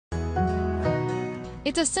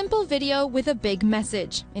It's a simple video with a big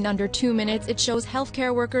message. In under 2 minutes, it shows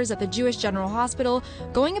healthcare workers at the Jewish General Hospital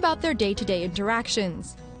going about their day-to-day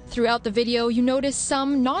interactions. Throughout the video, you notice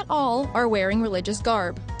some, not all, are wearing religious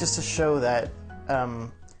garb. Just to show that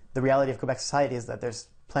the reality of Quebec society is that there's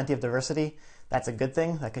plenty of diversity. That's a good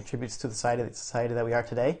thing. That contributes to the society that we are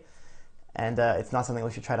today. And it's not something we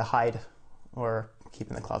should try to hide or keep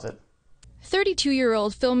in the closet.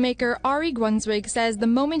 32-year-old filmmaker Ari Grunswig says the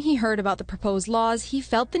moment he heard about the proposed laws, he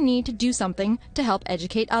felt the need to do something to help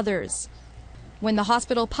educate others. When the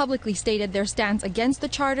hospital publicly stated their stance against the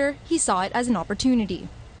charter, he saw it as an opportunity.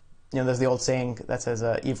 You know, there's the old saying that says,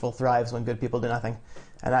 evil thrives when good people do nothing.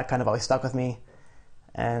 And that kind of always stuck with me.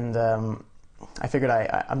 And I figured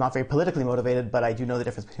I'm not very politically motivated, but I do know the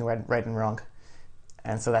difference between right and wrong.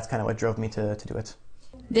 And so that's kind of what drove me to do it.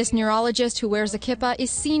 This neurologist who wears a kippah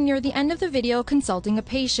is seen near the end of the video consulting a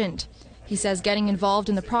patient. He says getting involved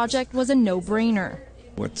in the project was a no-brainer.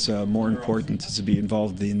 What's more important is to be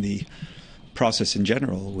involved in the process in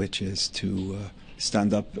general, which is to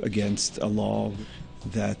stand up against a law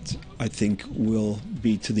that I think will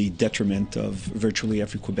be to the detriment of virtually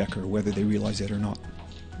every Quebecer, whether they realize it or not.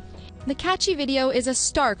 The catchy video is a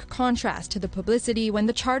stark contrast to the publicity when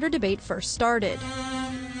the charter debate first started.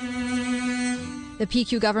 The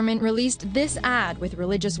PQ government released this ad with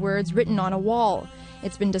religious words written on a wall.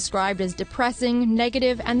 It's been described as depressing,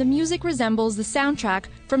 negative, and the music resembles the soundtrack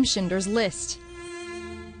from Schindler's List.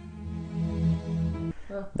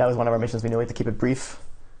 That was one of our missions. We knew we had to keep it brief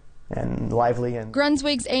and lively. And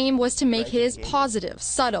Grunswig's aim was to make his positive,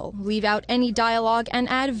 subtle, leave out any dialogue, and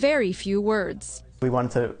add very few words. We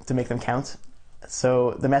wanted to make them count.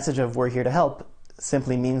 So the message of "we're here to help"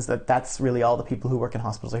 simply means that that's really all the people who work in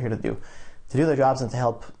hospitals are here to do their jobs and to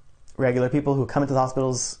help regular people who come into the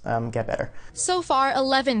hospitals get better. So far,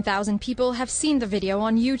 11,000 people have seen the video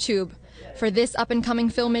on YouTube. For this up-and-coming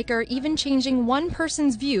filmmaker, even changing one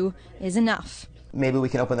person's view is enough. Maybe we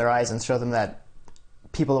can open their eyes and show them that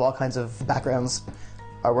people of all kinds of backgrounds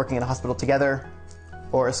are working in a hospital together,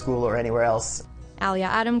 or a school, or anywhere else. Alia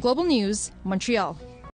Adam, Global News, Montreal.